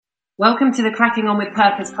Welcome to the Cracking On With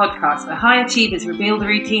Purpose podcast, where high achievers reveal the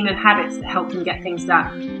routine and habits that help them get things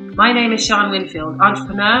done. My name is Sian Winfield,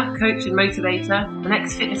 entrepreneur, coach and motivator, an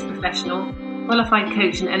ex-fitness professional, qualified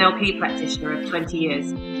coach and NLP practitioner of 20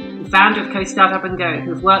 years, the founder of Co-Startup & Go,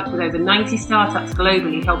 who have worked with over 90 startups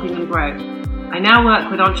globally, helping them grow. I now work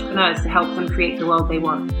with entrepreneurs to help them create the world they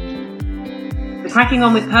want. The Cracking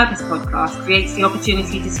On With Purpose podcast creates the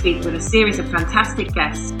opportunity to speak with a series of fantastic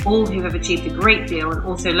guests, all who have achieved a great deal and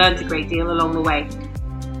also learned a great deal along the way.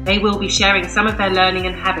 They will be sharing some of their learning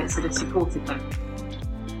and habits that have supported them.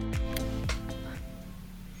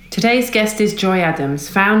 Today's guest is Joy Adams,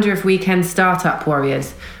 founder of Weekend Startup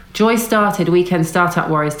Warriors. Joy started Weekend Startup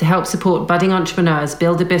Warriors to help support budding entrepreneurs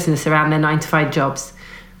build a business around their 9-to-5 jobs.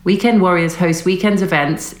 Weekend Warriors host weekends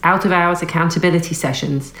events, out-of-hours accountability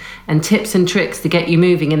sessions, and tips and tricks to get you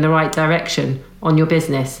moving in the right direction on your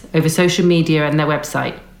business over social media and their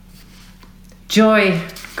website. Joy,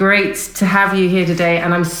 great to have you here today,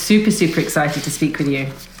 and I'm super excited to speak with you.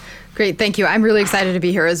 Great, thank you. I'm really excited to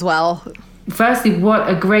be here as well. Firstly, what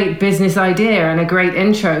a great business idea and a great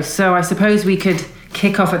intro. So I suppose we could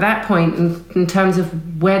kick off at that point in terms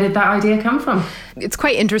of where did that idea come from? It's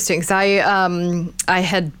quite interesting because I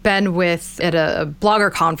had been at a blogger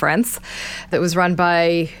conference that was run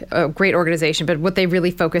by a great organization, but what they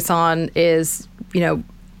really focus on is,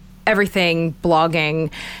 everything blogging,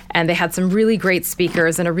 and they had some really great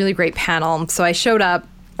speakers and a really great panel. So I showed up,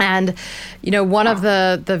 and one of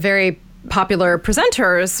the very popular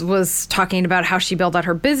presenters was talking about how she built out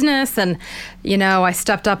her business. And, I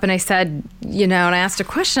stepped up and I said, and I asked a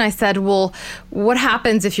question. I said, well, what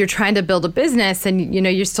happens if you're trying to build a business and,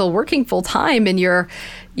 you're still working full time and you're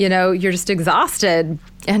just exhausted?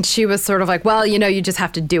 And she was sort of like, well, you just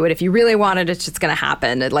have to do it. If you really want it, it's just going to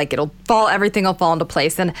happen. Everything will fall into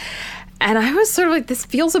place. And I was sort of like, this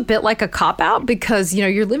feels a bit like a cop-out because,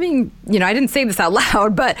 you're living, I didn't say this out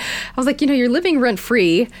loud, but I was like, you're living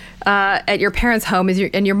rent-free at your parents' home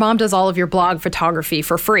and your mom does all of your blog photography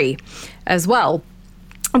for free as well,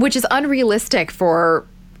 which is unrealistic for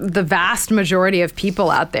the vast majority of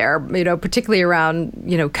people out there, particularly around,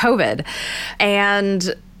 COVID.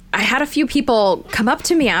 And I had a few people come up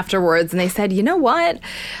to me afterwards and they said, you know what,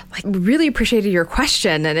 we really appreciated your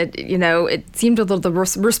question. And it seemed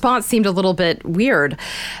the response seemed a little bit weird.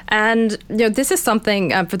 And, this is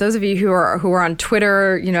something for those of you who are on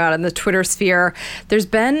Twitter, out in the Twitter sphere, there's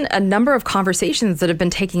been a number of conversations that have been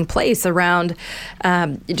taking place around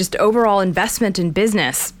just overall investment in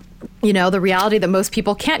business. The reality that most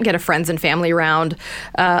people can't get a friends and family round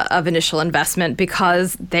of initial investment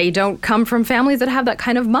because they don't come from families that have that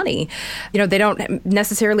kind of money. They don't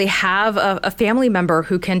necessarily have a family member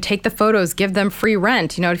who can take the photos, give them free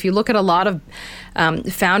rent. If you look at a lot of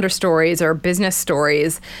founder stories or business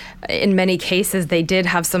stories, in many cases, they did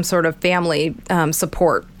have some sort of family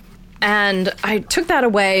support. And I took that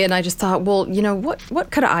away and I just thought, well,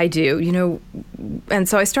 what could I do? And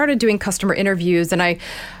so I started doing customer interviews and I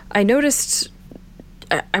noticed,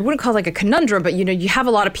 I wouldn't call it like a conundrum, but you have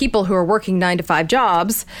a lot of people who are working 9-to-5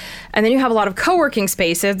 jobs, and then you have a lot of co-working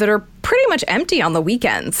spaces that are pretty much empty on the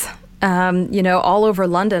weekends, all over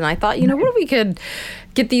London. I thought, what if we could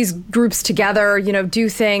get these groups together, do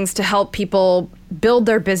things to help people build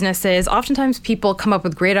their businesses. Oftentimes people come up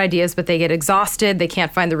with great ideas, but they get exhausted. They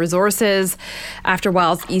can't find the resources. After a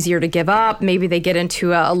while, it's easier to give up. Maybe they get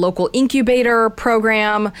into a local incubator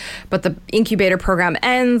program, but the incubator program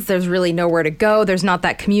ends. There's really nowhere to go. There's not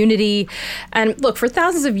that community. And look, for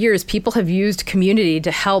thousands of years, people have used community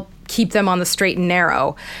to help keep them on the straight and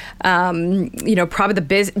narrow. Probably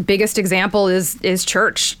the biggest example is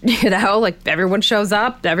church. Everyone shows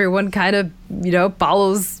up, everyone kind of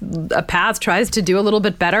follows a path, tries to do a little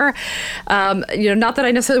bit better. Not that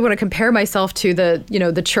I necessarily want to compare myself to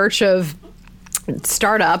the church of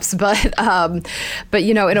startups, but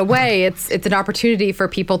in a way, it's an opportunity for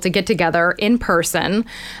people to get together in person,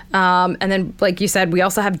 and then, like you said, we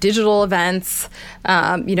also have digital events,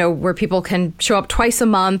 where people can show up twice a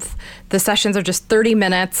month. The sessions are just 30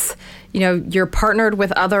 minutes. You're partnered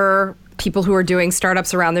with other people who are doing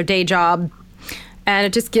startups around their day job. And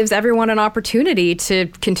it just gives everyone an opportunity to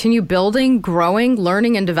continue building, growing,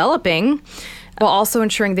 learning, and developing, while also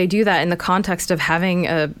ensuring they do that in the context of having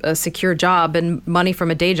a secure job and money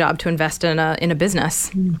from a day job to invest in a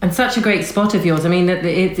business. And such a great spot of yours. I mean,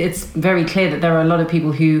 it's very clear that there are a lot of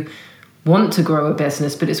people who want to grow a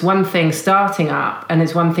business, but it's one thing starting up, and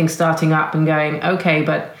it's one thing starting up and going, okay,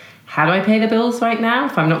 but how do I pay the bills right now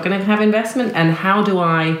if I'm not going to have investment? And how do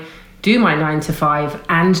I do my 9-to-5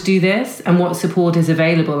 and do this? And what support is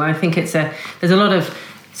available? And I think there's a lot of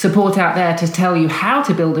support out there to tell you how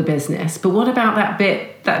to build a business. But what about that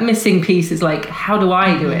bit, that missing piece is like, how do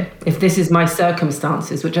I do it if this is my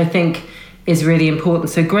circumstances, which I think is really important.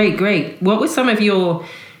 So great. What were some of your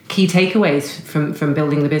key takeaways from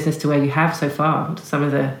building the business to where you have so far? What are some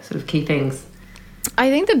of the sort of key things? I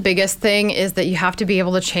think the biggest thing is that you have to be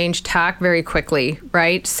able to change tack very quickly,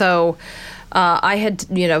 right? So I had,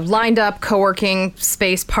 lined up co-working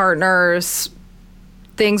space partners.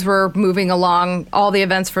 Things were moving along. All the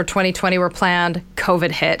events for 2020 were planned.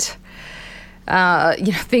 COVID hit.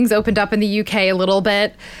 Things opened up in the UK a little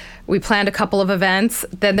bit. We planned a couple of events.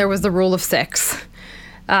 Then there was the rule of 6.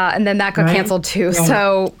 And then that got canceled too. Right.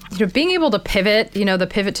 So, being able to pivot, the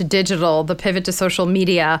pivot to digital, the pivot to social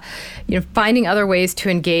media, finding other ways to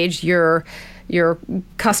engage your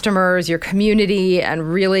customers, your community,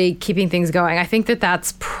 and really keeping things going. I think that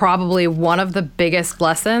that's probably one of the biggest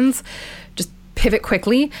lessons. Just pivot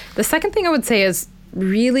quickly. The second thing I would say is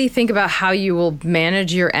really think about how you will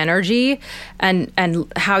manage your energy and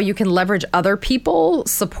how you can leverage other people's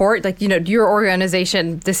support. Like, your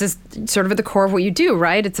organization, this is sort of at the core of what you do,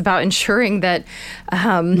 right? It's about ensuring that,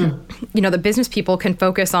 the business people can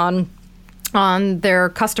focus on their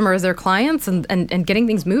customers, their clients, and getting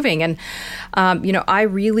things moving. And, I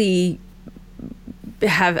really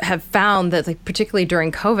have found that, like, particularly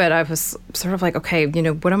during COVID, I was sort of like, okay,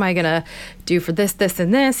 what am I going to do for this,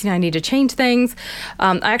 and this? I need to change things.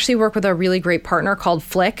 I actually work with a really great partner called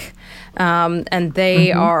Flick, and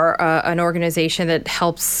they are an organization that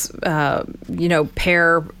helps,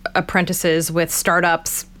 pair apprentices with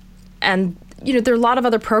startups. And there are a lot of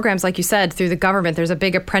other programs, like you said, through the government. There's a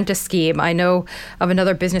big apprentice scheme. I know of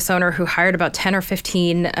another business owner who hired about 10 or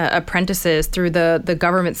 15 apprentices through the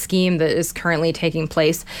government scheme that is currently taking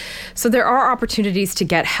place. So there are opportunities to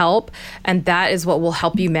get help, and that is what will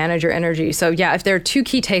help you manage your energy. So yeah, if there are 2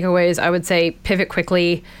 key takeaways, I would say pivot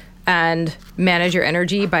quickly and manage your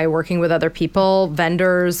energy by working with other people,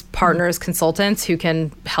 vendors, partners, consultants who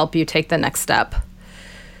can help you take the next step.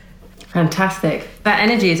 Fantastic. That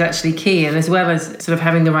energy is actually key. And as well as sort of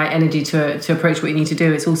having the right energy to approach what you need to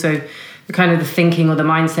do, it's also the kind of the thinking or the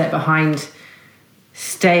mindset behind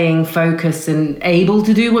staying focused and able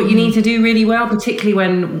to do what you need to do really well, particularly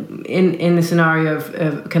when in the scenario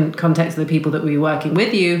of context of the people that will be working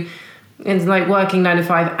with you. It's like working 9 to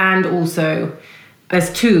 5, and also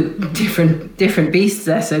there's 2 different beasts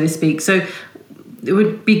there, so to speak. So it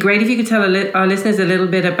would be great if you could tell our listeners a little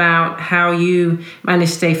bit about how you manage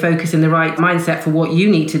to stay focused in the right mindset for what you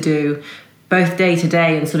need to do, both day to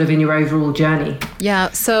day and sort of in your overall journey.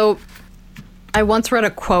 Yeah. So I once read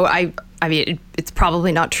a quote. I mean, it's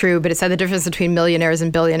probably not true, but it said the difference between millionaires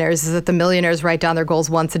and billionaires is that the millionaires write down their goals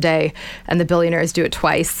once a day and the billionaires do it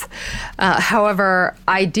twice. However,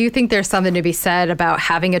 I do think there's something to be said about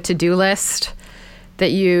having a to-do list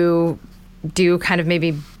that you do kind of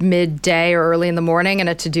maybe midday or early in the morning, and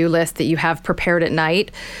a to-do list that you have prepared at night.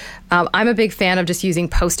 I'm a big fan of just using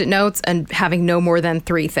Post-it notes and having no more than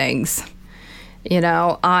 3 things.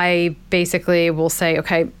 I basically will say,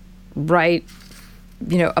 okay, write,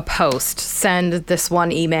 a post, send this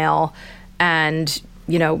one email, and,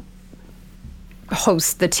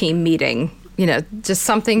 host the team meeting. Just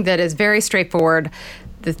something that is very straightforward.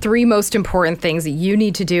 The 3 most important things that you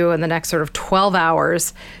need to do in the next sort of 12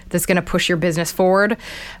 hours that's going to push your business forward.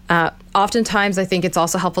 Oftentimes, I think it's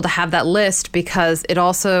also helpful to have that list because it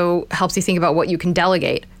also helps you think about what you can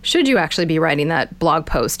delegate. Should you actually be writing that blog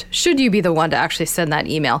post? Should you be the one to actually send that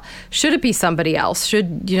email? Should it be somebody else?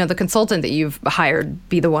 Should, the consultant that you've hired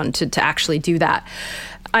be the one to actually do that?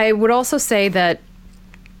 I would also say that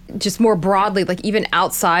just more broadly, like even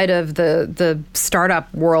outside of the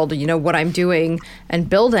startup world, what I'm doing and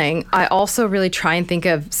building, I also really try and think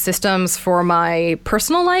of systems for my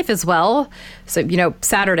personal life as well. So,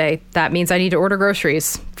 Saturday, that means I need to order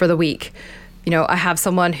groceries for the week. I have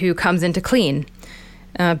someone who comes in to clean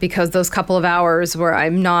because those couple of hours where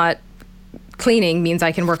I'm not cleaning means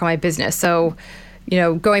I can work on my business. So,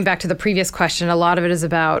 going back to the previous question, a lot of it is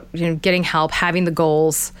about, getting help, having the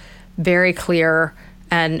goals very clear,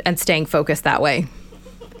 and staying focused that way.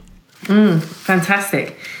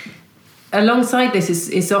 Fantastic. Alongside this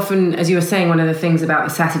is often, as you were saying, one of the things about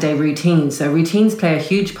the Saturday routine. So routines play a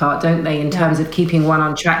huge part, don't they, in terms of keeping one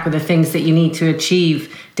on track with the things that you need to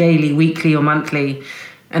achieve daily, weekly, or monthly.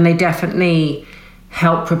 And they definitely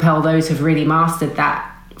help propel those who've really mastered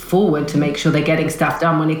that forward to make sure they're getting stuff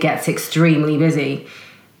done when it gets extremely busy.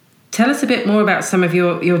 Tell us a bit more about some of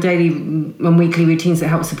your daily and weekly routines that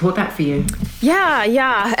help support that for you.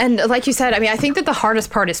 Yeah. And like you said, I think that the hardest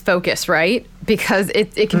part is focus, right? Because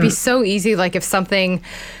it can be so easy, like if something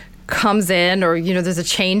comes in, or, there's a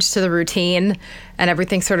change to the routine and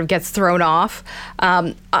everything sort of gets thrown off.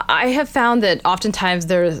 I have found that oftentimes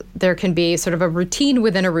there can be sort of a routine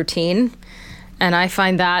within a routine. And I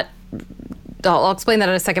find that, I'll explain that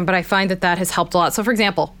in a second, but I find that has helped a lot. So for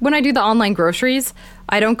example, when I do the online groceries,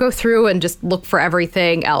 I don't go through and just look for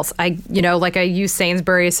everything else. I use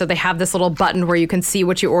Sainsbury's, so they have this little button where you can see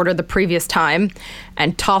what you ordered the previous time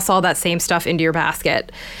and toss all that same stuff into your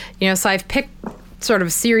basket. So I've picked sort of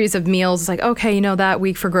a series of meals. It's like, okay, that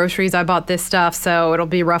week for groceries, I bought this stuff, so it'll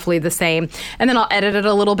be roughly the same. And then I'll edit it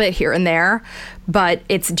a little bit here and there, but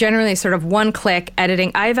it's generally sort of one click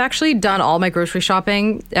editing. I've actually done all my grocery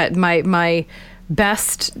shopping at my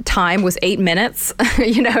best time was 8 minutes,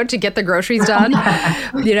 to get the groceries done,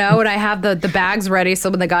 and I have the bags ready.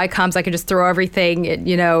 So when the guy comes, I can just throw everything,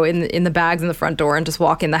 in the bags in the front door and just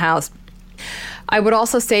walk in the house. I would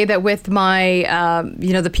also say that with my,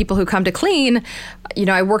 the people who come to clean,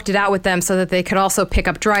 I worked it out with them so that they could also pick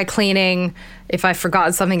up dry cleaning. If I've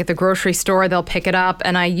forgotten something at the grocery store, they'll pick it up.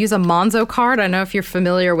 And I use a Monzo card. I don't know if you're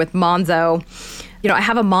familiar with Monzo. I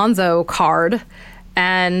have a Monzo card,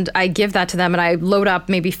 and I give that to them, and I load up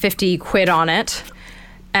maybe 50 quid on it.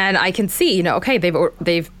 And I can see, okay,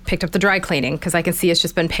 they've picked up the dry cleaning because I can see it's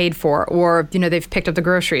just been paid for, or they've picked up the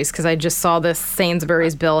groceries because I just saw this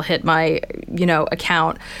Sainsbury's bill hit my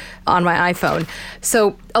account on my iPhone.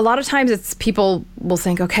 So a lot of times it's people will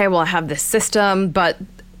think, okay, well, I have this system, but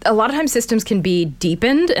a lot of times systems can be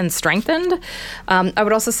deepened and strengthened. I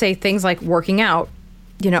would also say things like working out.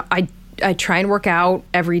 I try and work out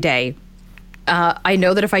every day. I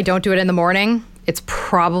know that if I don't do it in the morning, it's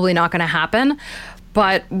probably not going to happen.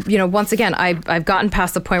 But, once again, I've gotten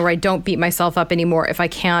past the point where I don't beat myself up anymore if I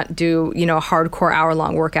can't do, a hardcore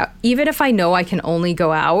hour-long workout. Even if I know I can only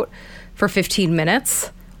go out for 15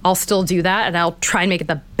 minutes, I'll still do that, and I'll try and make it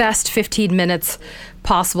the best 15 minutes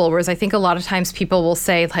possible. Whereas I think a lot of times people will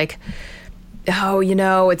say, like, oh,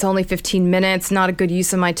 it's only 15 minutes, not a good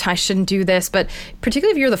use of my time, I shouldn't do this. But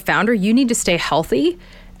particularly if you're the founder, you need to stay healthy,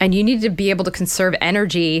 and you need to be able to conserve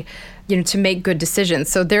energy, to make good decisions.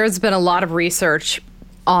 So there's been a lot of research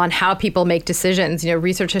on how people make decisions.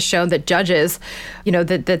 Research has shown that judges,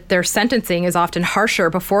 that their sentencing is often harsher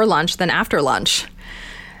before lunch than after lunch.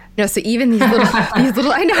 So even these little,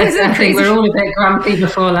 I know, isn't it crazy? We're all a bit grumpy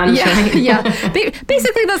before lunch. Yeah.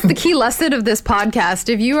 Basically, that's the key lesson of this podcast.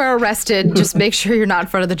 If you are arrested, just make sure you're not in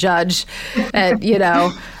front of the judge at,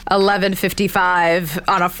 11:55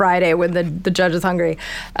 on a Friday when the judge is hungry.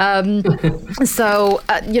 So,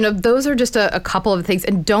 those are just a couple of things.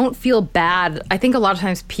 And don't feel bad. I think a lot of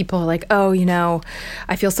times people are like, oh,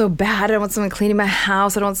 I feel so bad. I don't want someone cleaning my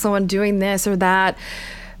house. I don't want someone doing this or that.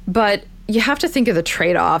 But you have to think of the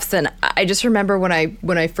trade-offs. And I just remember when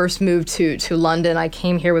I first moved to London, I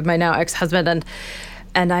came here with my now ex-husband,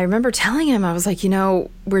 and I remember telling him, I was like,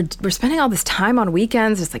 we're spending all this time on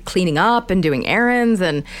weekends just like cleaning up and doing errands,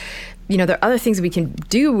 and there are other things we can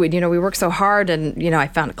do. We work so hard, and I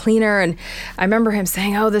found a cleaner, and I remember him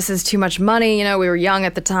saying, oh, this is too much money. We were young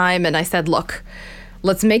at the time, and I said, look,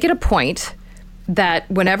 let's make it a point that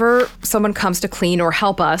whenever someone comes to clean or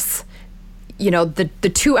help us,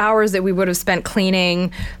 the 2 hours that we would have spent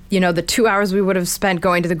cleaning, the 2 hours we would have spent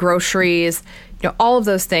going to the groceries, all of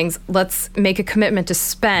those things, let's make a commitment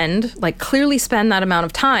to clearly spend that amount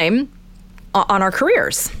of time on our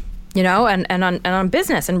careers, and on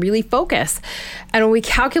business, and really focus. And when we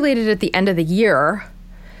calculated at the end of the year,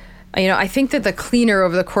 I think that the cleaner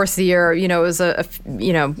over the course of the year, it was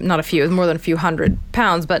not a few, it was more than a few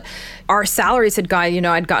 £100, but our salaries had gone,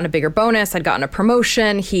 I'd gotten a bigger bonus, I'd gotten a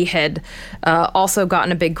promotion, he had also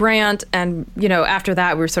gotten a big grant. And, after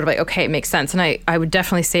that, we were sort of like, okay, it makes sense. And I would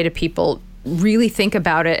definitely say to people, really think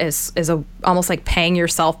about it as almost like paying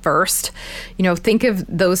yourself first. Think of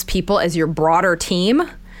those people as your broader team.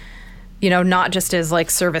 Not just as like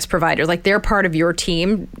service providers, like they're part of your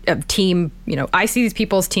team. I see these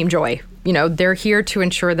people as Team Joy. They're here to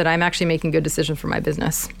ensure that I'm actually making good decisions for my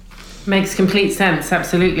business. Makes complete sense,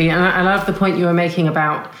 absolutely. And I love the point you were making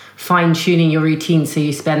about fine-tuning your routine so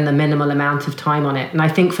you spend the minimal amount of time on it. And I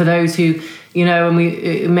think for those who, and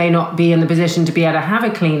we may not be in the position to be able to have a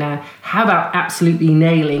cleaner, how about absolutely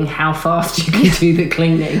nailing how fast you can do the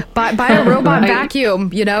cleaning? Buy a robot vacuum,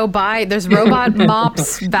 there's robot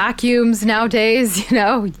mops, vacuums nowadays,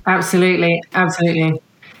 Absolutely.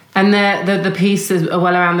 And the piece as well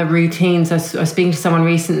around the routines. I was speaking to someone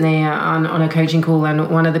recently on a coaching call, and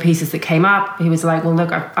one of the pieces that came up, he was like, well,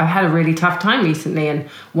 look, I've had a really tough time recently, and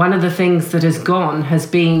one of the things that has gone has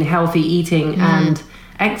been healthy eating and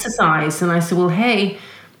exercise. And I said, well, hey,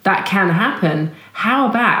 that can happen. How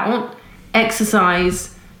about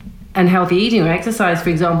exercise And healthy eating or exercise, for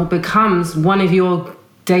example, becomes one of your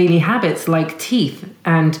daily habits, like teeth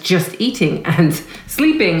and just eating and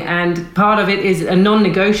sleeping. And part of it is a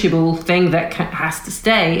non-negotiable thing that has to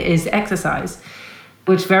stay is exercise,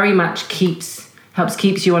 which very much helps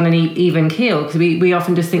keeps you on an even keel. Because we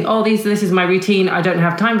often just think, oh, this is my routine, I don't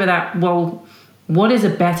have time for that. Well, what is a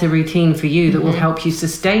better routine for you that will help you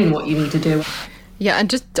sustain what you need to do? Yeah, and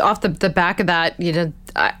just off the back of that,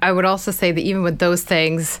 I would also say that even with those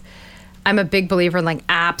things, I'm a big believer in like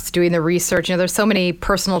apps, doing the research. There's so many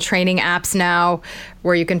personal training apps now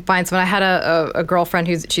where you can find someone. I had a girlfriend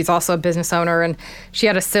she's also a business owner, and she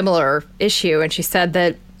had a similar issue. And she said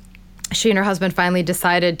that she and her husband finally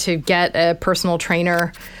decided to get a personal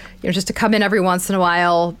trainer, just to come in every once in a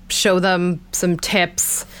while, show them some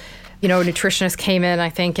tips. A nutritionist came in, I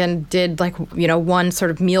think, and did one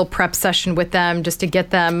sort of meal prep session with them just to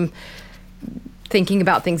get them thinking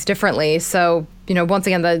about things differently. So, once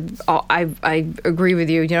again, I agree with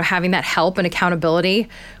you. Having that help and accountability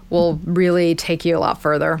will really take you a lot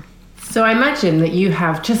further. So I imagine that you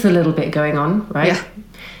have just a little bit going on, right? Yeah.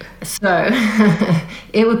 So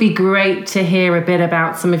it would be great to hear a bit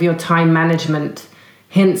about some of your time management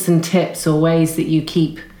hints and tips or ways that you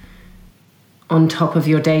keep on top of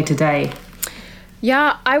your day-to-day.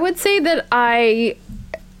 Yeah, I would say that I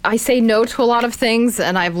say no to a lot of things,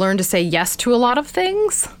 and I've learned to say yes to a lot of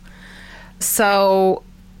things. So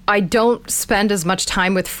I don't spend as much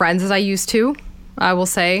time with friends as I used to, I will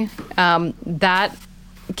say. That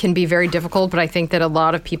can be very difficult, but I think that a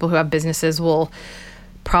lot of people who have businesses will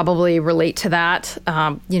probably relate to that.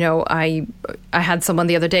 I had someone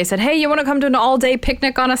the other day said, hey, you want to come to an all-day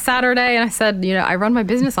picnic on a Saturday? And I said, I run my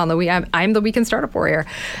business on the weekend. I'm the Weekend Startup Warrior,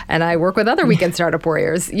 and I work with other Weekend Startup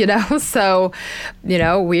Warriors, so,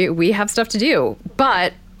 we have stuff to do.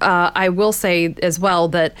 But I will say as well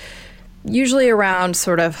that usually around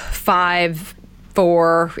sort of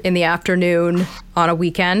 5-4 in the afternoon on a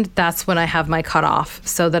weekend, that's when I have my cutoff,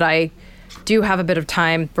 so that I do have a bit of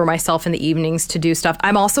time for myself in the evenings to do stuff.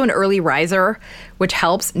 I'm also an early riser, which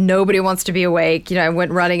helps. Nobody wants to be awake. I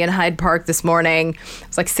went running in Hyde Park this morning. It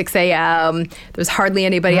was like 6 a.m. There was hardly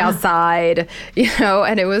anybody outside,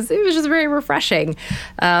 and it was just very refreshing.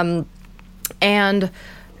 And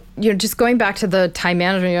just going back to the time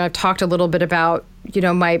management, I've talked a little bit about,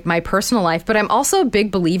 my personal life, but I'm also a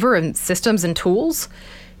big believer in systems and tools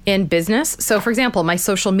in business. So for example, my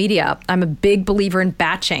social media, I'm a big believer in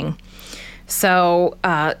batching. So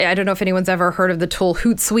I don't know if anyone's ever heard of the tool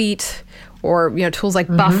Hootsuite or tools like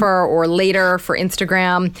Buffer or Later for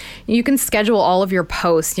Instagram. You can schedule all of your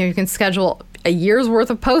posts. You can schedule a year's worth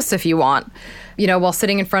of posts if you want, while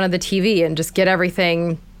sitting in front of the TV, and just get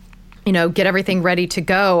everything ready to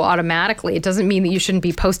go automatically. It doesn't mean that you shouldn't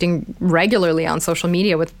be posting regularly on social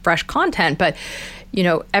media with fresh content, but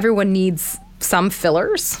everyone needs some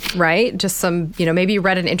fillers, right? Just some, maybe you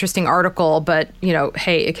read an interesting article, but,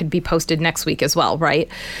 hey, it could be posted next week as well, right?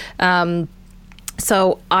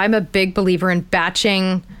 So I'm a big believer in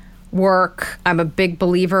batching work. I'm a big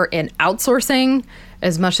believer in outsourcing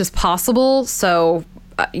as much as possible. So,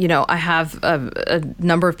 I have a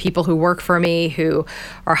number of people who work for me who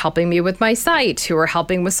are helping me with my site, who are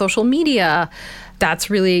helping with social media.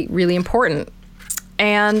 That's really, really important.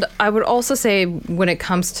 And I would also say when it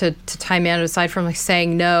comes to time management, aside from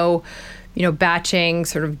saying no, batching,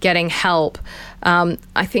 sort of getting help,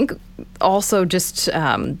 I think also just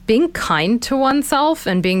being kind to oneself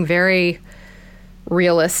and being very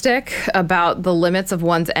realistic about the limits of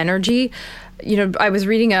one's energy. I was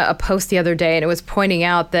reading a post the other day, and it was pointing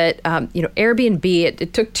out that, Airbnb,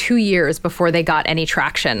 it took 2 years before they got any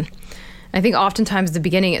traction. I think oftentimes at the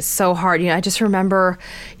beginning it's so hard. I just remember,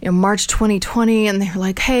 March 2020, and they were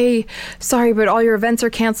like, hey, sorry, but all your events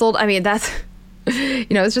are canceled. I mean, that's,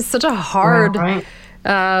 it's just such a hard,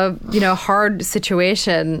 hard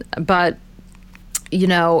situation. But,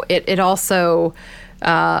 it also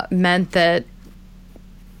meant that,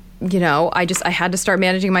 I had to start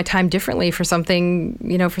managing my time differently for something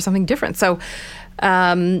different. So,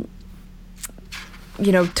 time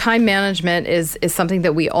management is something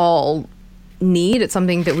that we all need. It's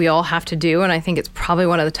something that we all have to do. And I think it's probably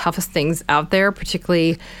one of the toughest things out there,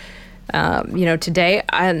 particularly, today.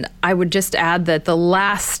 And I would just add that the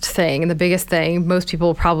last thing and the biggest thing, most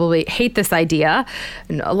people probably hate this idea,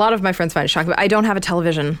 and a lot of my friends find it shocking, but I don't have a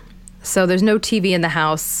television. So there's no TV in the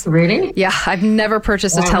house. Really? Yeah, I've never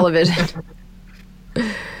purchased a television.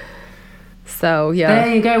 So yeah.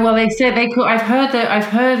 There you go. Well, they said they call. I've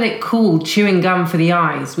heard it called chewing gum for the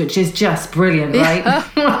eyes, which is just brilliant, right?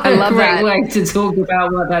 I love that. Great way to talk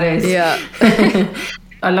about what that is. Yeah.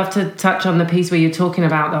 I love to touch on the piece where you're talking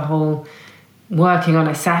about the whole working on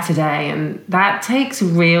a Saturday, and that takes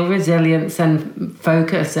real resilience and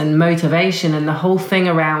focus and motivation. And the whole thing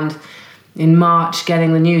around in March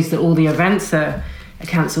getting the news that all the events are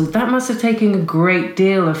cancelled, that must have taken a great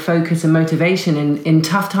deal of focus and motivation in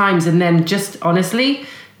tough times. And then just honestly,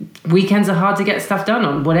 weekends are hard to get stuff done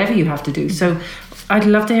on, whatever you have to do. So I'd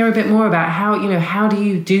love to hear a bit more about how do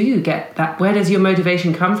you get that? Where does your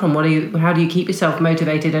motivation come from? How do you keep yourself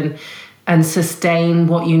motivated and sustain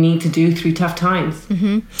what you need to do through tough times?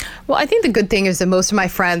 Mm-hmm. Well, I think the good thing is that most of my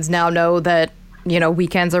friends now know that,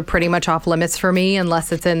 weekends are pretty much off limits for me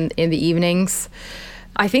unless it's in the evenings.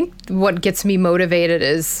 I think what gets me motivated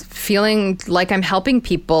is feeling like I'm helping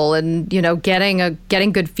people and,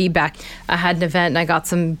 getting good feedback. I had an event and I got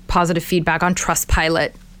some positive feedback on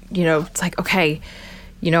Trustpilot. It's like, okay,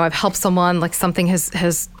 I've helped someone, like something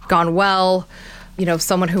has gone well.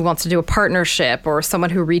 Someone who wants to do a partnership or someone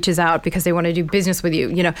who reaches out because they want to do business with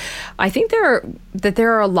you. I think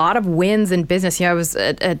there are a lot of wins in business. I was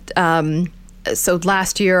so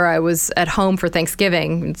last year I was at home for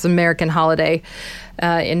Thanksgiving. It's an American holiday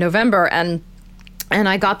in November. And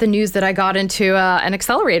I got the news that I got into an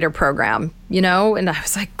accelerator program, and I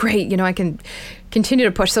was like, great, I can continue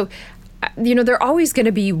to push. So, there are always going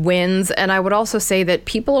to be wins. And I would also say that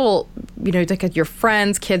people, like your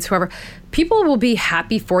friends, kids, whoever, people will be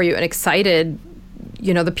happy for you and excited.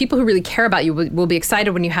 The people who really care about you will be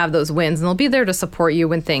excited when you have those wins, and they'll be there to support you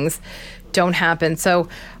when things don't happen. So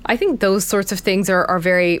I think those sorts of things are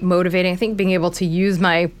very motivating. I think being able to use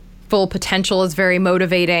my full potential is very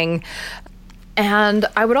motivating. And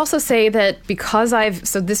I would also say that because I've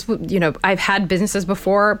had businesses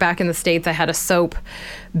before. Back in the States, I had a soap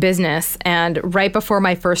business. And right before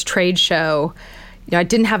my first trade show, I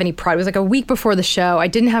didn't have any product. It was like a week before the show. I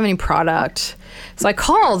didn't have any product. So I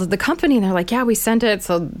called the company and they're like, yeah, we sent it.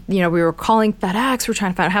 So, we were calling FedEx. We're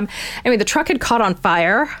trying to find out how. Anyway, the truck had caught on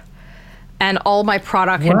fire and all my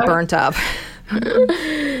product had burnt up.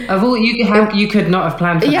 Of all you could not have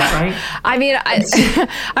planned for that, right? I mean,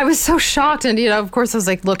 I was so shocked. And, of course, I was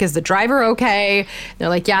like, look, is the driver okay? They're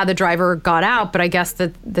like, yeah, the driver got out. But I guess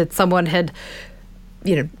that someone had,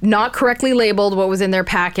 not correctly labeled what was in their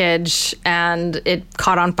package and it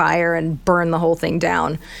caught on fire and burned the whole thing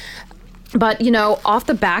down. But, off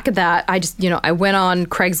the back of that, I just, I went on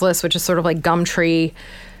Craigslist, which is sort of like Gumtree.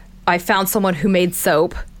 I found someone who made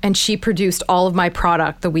soap and she produced all of my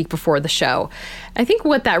product the week before the show. I think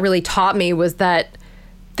what that really taught me was that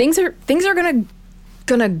things are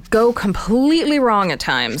gonna go completely wrong at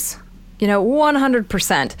times,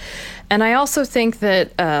 100%. And I also think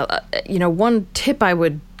that, one tip I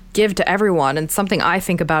would give to everyone, and something I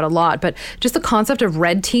think about a lot, but just the concept of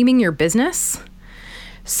red teaming your business.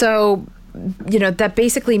 So, that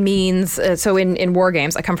basically means, so in war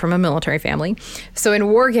games, I come from a military family. So in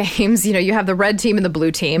war games, you have the red team and the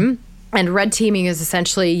blue team. And red teaming is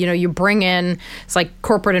essentially, you bring in, it's like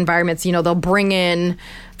corporate environments, they'll bring in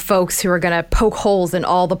folks who are going to poke holes in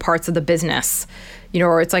all the parts of the business.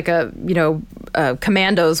 Or it's like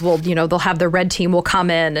commandos will, they'll have the red team will come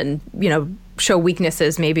in and, show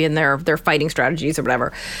weaknesses maybe in their fighting strategies or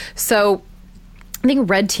whatever. So I think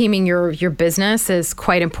red teaming your business is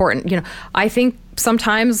quite important. I think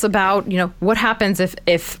sometimes about, what happens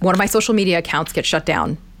if one of my social media accounts gets shut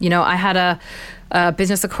down. I had a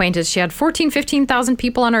business acquaintance. She had 15,000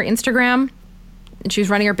 people on her Instagram and she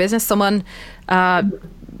was running her business. Someone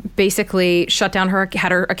basically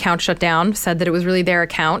had her account shut down, said that it was really their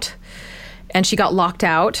account. And she got locked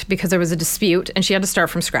out because there was a dispute and she had to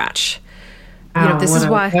start from scratch. This is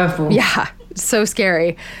why, careful. Yeah, so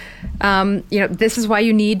scary. This is why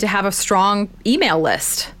you need to have a strong email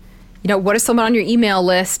list. What if someone on your email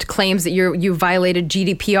list claims that you violated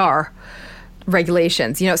GDPR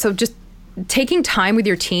regulations? So just taking time with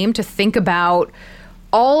your team to think about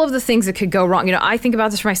all of the things that could go wrong. I think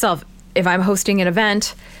about this for myself. If I'm hosting an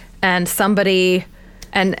event and somebody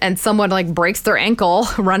and someone like breaks their ankle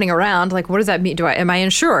running around, like what does that mean? Am I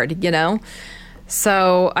insured?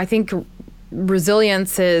 So I think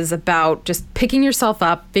resilience is about just picking yourself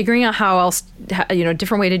up, figuring out how else,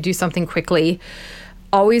 different way to do something quickly.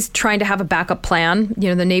 Always trying to have a backup plan.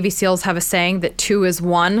 The Navy SEALs have a saying that 2 is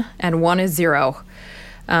 1 and 1 is 0.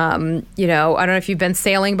 I don't know if you've been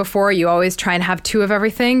sailing before. You always try and have 2 of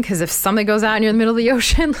everything because if something goes out and you're in the middle of the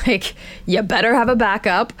ocean, like you better have a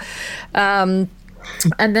backup. And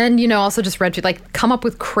then, also just come up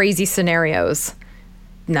with crazy scenarios.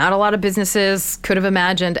 Not a lot of businesses could have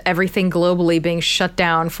imagined everything globally being shut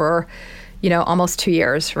down for, almost 2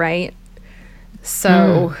 years, right?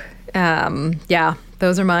 So,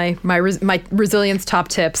 those are my resilience top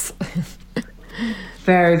tips.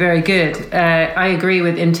 Very, very good. I agree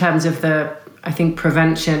with in terms of I think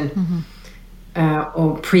prevention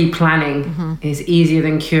or pre-planning is easier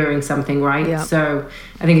than curing something, right? Yeah. So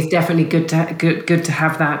I think it's definitely good to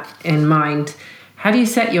have that in mind. How do you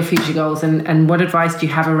set your future goals, and what advice do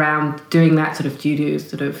you have around doing that? Do you do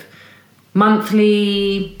sort of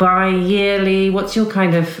monthly, bi-yearly? What's your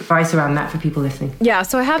kind of advice around that for people listening? Yeah,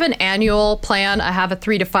 so I have an annual plan. I have a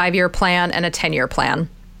 3 to 5 year plan and a 10-year plan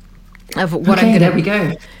of what I'm going to... There we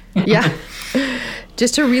go. Yeah.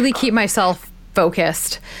 Just to really keep myself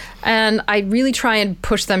focused. And I really try and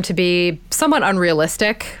push them to be somewhat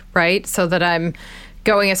unrealistic, right? So that I'm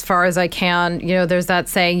going as far as I can. There's that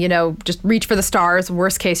saying, just reach for the stars.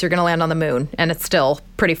 Worst case, you're going to land on the moon. And it's still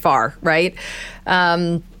pretty far, right?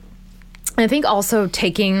 I think also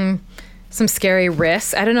taking some scary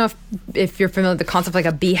risks. I don't know if you're familiar with the concept like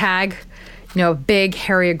a BHAG, a big,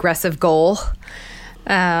 hairy, aggressive goal.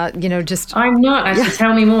 I'm not. Actually,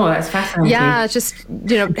 tell me more. That's fascinating. Yeah, just,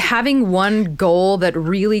 having one goal that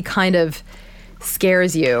really kind of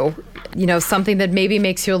scares you, something that maybe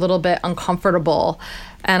makes you a little bit uncomfortable.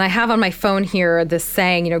 And I have on my phone here this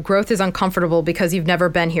saying, growth is uncomfortable because you've never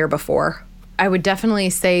been here before. I would definitely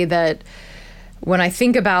say that when I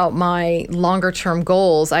think about my longer term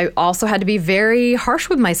goals, I also had to be very harsh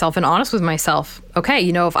with myself and honest with myself. Okay,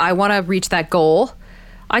 if I want to reach that goal,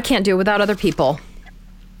 I can't do it without other people.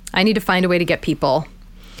 I need to find a way to get people.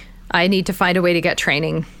 I need to find a way to get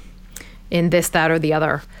training in this, that, or the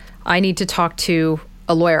other. I need to talk to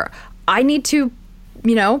a lawyer. I need to,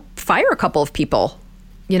 fire a couple of people,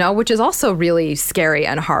 which is also really scary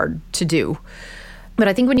and hard to do. But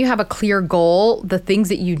I think when you have a clear goal, the things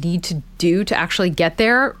that you need to do to actually get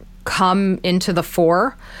there come into the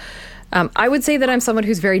fore. I would say that I'm someone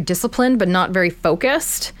who's very disciplined, but not very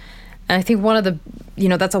focused. And I think one of the,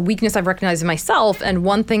 that's a weakness I've recognized in myself. And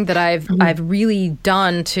one thing that I've really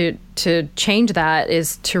done to change that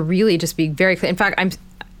is to really just be very clear. In fact,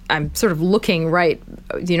 I'm sort of looking right,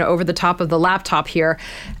 over the top of the laptop here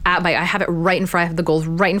at I have it right in front. I have the goals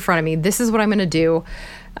right in front of me. This is what I'm going to do.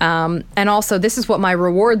 And also this is what my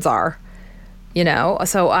rewards are,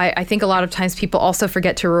 So I think a lot of times people also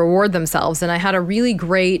forget to reward themselves. And I had a really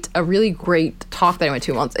great talk that I went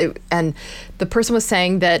to once. And the person was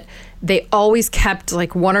saying that they always kept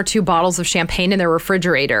like 1 or 2 bottles of champagne in their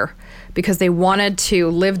refrigerator because they wanted to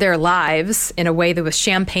live their lives in a way that was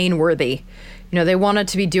champagne worthy. They wanted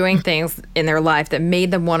to be doing things in their life that made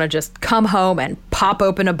them want to just come home and pop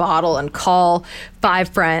open a bottle and call 5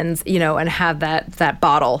 friends, and have that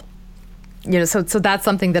bottle. So that's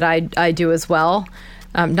something that I do as well.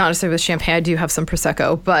 Not necessarily with champagne. I do have some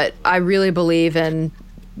Prosecco, but I really believe in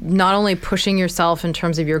not only pushing yourself in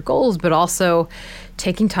terms of your goals, but also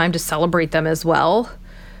taking time to celebrate them as well.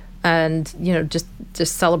 And,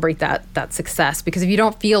 just celebrate that success. Because if you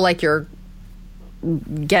don't feel like you're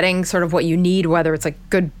getting sort of what you need, whether it's like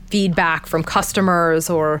good feedback from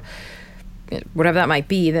customers or whatever that might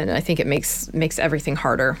be, then I think it makes everything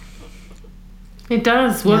harder. It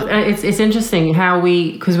does. Well, it's interesting how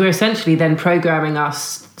because we're essentially then programming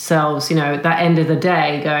ourselves, at that end of the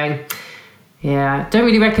day going, don't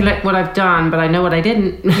really recollect what I've done, but I know what I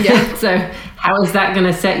didn't. Yeah. So how is that going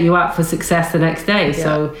to set you up for success the next day? Yeah.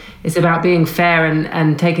 So it's about being fair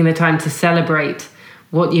and taking the time to celebrate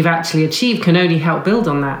what you've actually achieved can only help build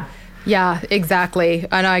on that. Yeah, exactly.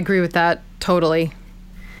 And I agree with that totally.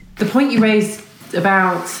 The point you raised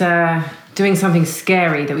about doing something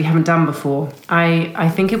scary that we haven't done before, I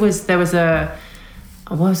think there was a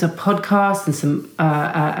podcast and some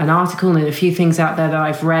an article and a few things out there that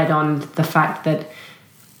I've read on the fact that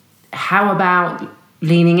how about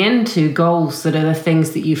leaning into goals that are the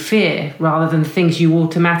things that you fear rather than the things you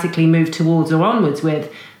automatically move towards or onwards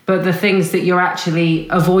with, but the things that you're actually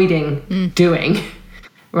avoiding doing,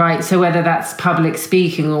 right? So whether that's public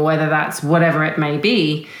speaking or whether that's whatever it may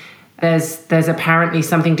be, there's apparently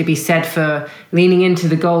something to be said for leaning into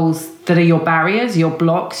the goals that are your barriers, your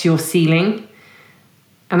blocks, your ceiling.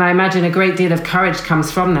 And I imagine a great deal of courage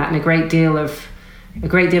comes from that, and a great deal of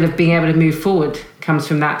being able to move forward comes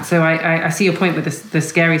from that. So I see your point with the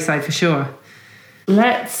scary side for sure.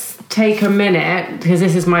 Let's take a minute, because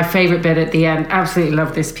this is my favorite bit at the end. Absolutely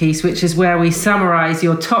love this piece, which is where we summarize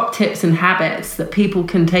your top tips and habits that people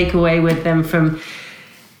can take away with them from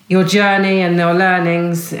your journey and their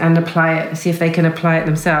learnings and see if they can apply it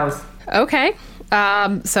themselves. Okay.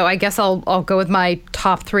 So I guess I'll go with my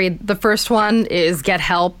top 3. The first one is get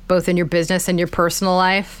help, both in your business and your personal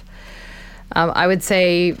life. I would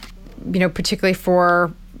say, particularly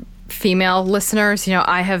for female listeners,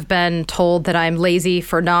 I have been told that I'm lazy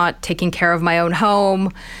for not taking care of my own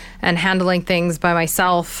home and handling things by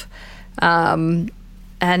myself. And,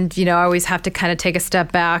 I always have to kind of take a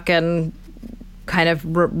step back and kind of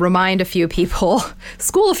remind a few people,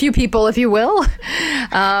 school a few people, if you will,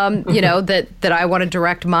 that I want to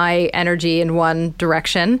direct my energy in one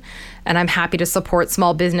direction. And I'm happy to support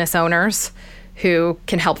small business owners who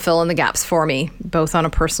can help fill in the gaps for me, both on a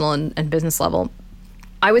personal and business level.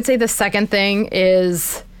 I would say the second thing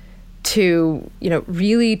is to,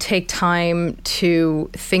 really take time to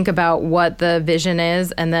think about what the vision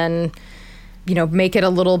is, and then, make it a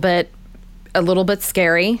little bit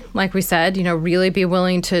scary, like we said, really be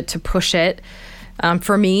willing to push it.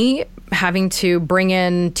 For me, having to bring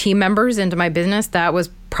in team members into my business, that was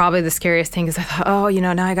probably the scariest thing, because I thought,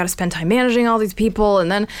 now I got to spend time managing all these people. And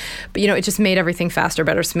then, but it just made everything faster,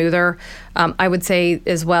 better, smoother. I would say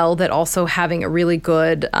as well that also having a really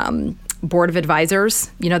good board of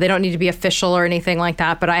advisors, they don't need to be official or anything like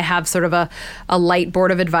that, but I have sort of a light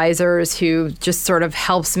board of advisors who just sort of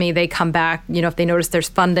helps me. They come back, if they notice there's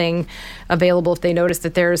funding available, if they notice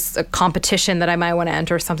that there's a competition that I might want to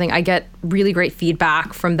enter or something, I get really great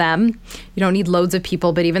feedback from them. You don't need loads of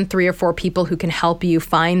people, but even 3 or 4 people who can help you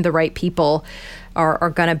find the right people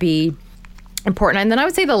are going to be important. And then I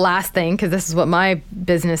would say the last thing, because this is what my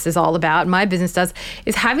business is all about, my business does,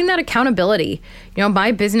 is having that accountability.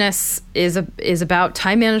 My business is about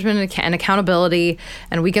time management and accountability,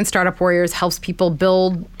 and Weekend Startup Warriors helps people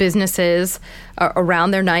build businesses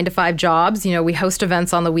around their 9-to-5 jobs. We host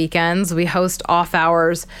events on the weekends. We host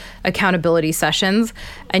off-hours accountability sessions.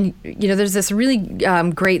 And, there's this really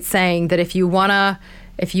great saying that if you want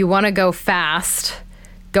to go fast,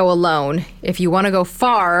 go alone. If you want to go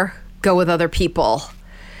far, go with other people.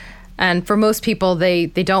 And for most people, they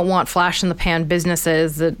don't want flash in the pan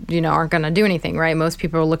businesses that, aren't going to do anything, right? Most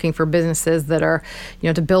people are looking for businesses that are,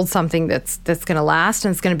 to build something that's going to last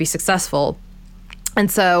and it's going to be successful. And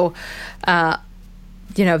so, that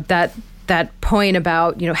point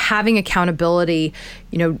about, having accountability,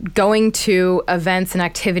 going to events and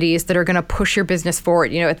activities that are going to push your business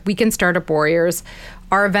forward. At Weekend Startup Warriors,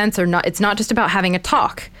 our events it's not just about having a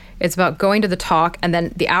talk. It's about going to the talk, and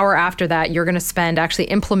then the hour after that, you're going to spend actually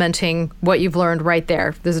implementing what you've learned right there.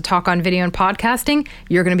 If there's a talk on video and podcasting,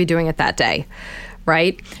 you're going to be doing it that day,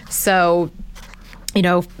 right? So,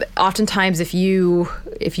 oftentimes if you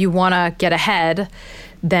want to get ahead,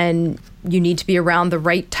 then you need to be around the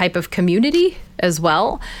right type of community as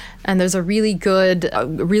well. And there's a really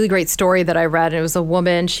great story that I read. And it was a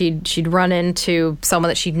woman, she'd run into someone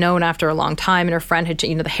that she'd known after a long time, and her friend had,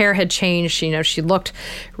 the hair had changed. She looked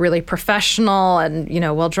really professional and,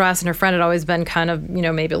 well dressed. And her friend had always been kind of,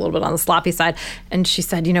 maybe a little bit on the sloppy side. And she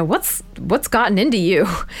said, what's gotten into you?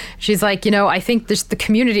 She's like, I think the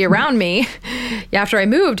community around me after I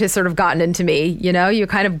moved has sort of gotten into me. You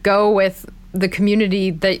kind of go with the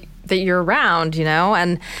community that you're around,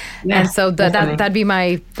 and so that'd be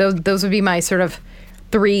those would be my sort of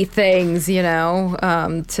 3 things,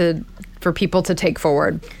 for people to take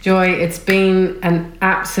forward. Joy, it's been an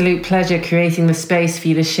absolute pleasure creating the space for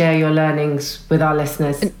you to share your learnings with our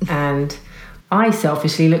listeners, and I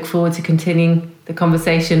selfishly look forward to continuing the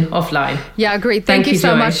conversation offline. Yeah, great. Thank you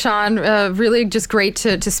so much, Sean. Really just great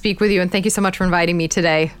to speak with you, and thank you so much for inviting me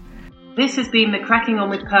today. This has been the Cracking On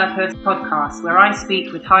With Purpose podcast, where I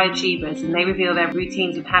speak with high achievers and they reveal their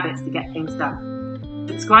routines and habits to get things done.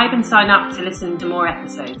 Subscribe and sign up to listen to more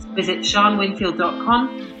episodes. Visit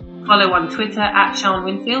SeanWinfield.com, follow on Twitter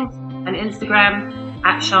 @SeanWinfield and Instagram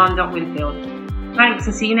 @Sean.Winfield. Thanks,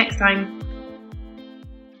 and see you next time.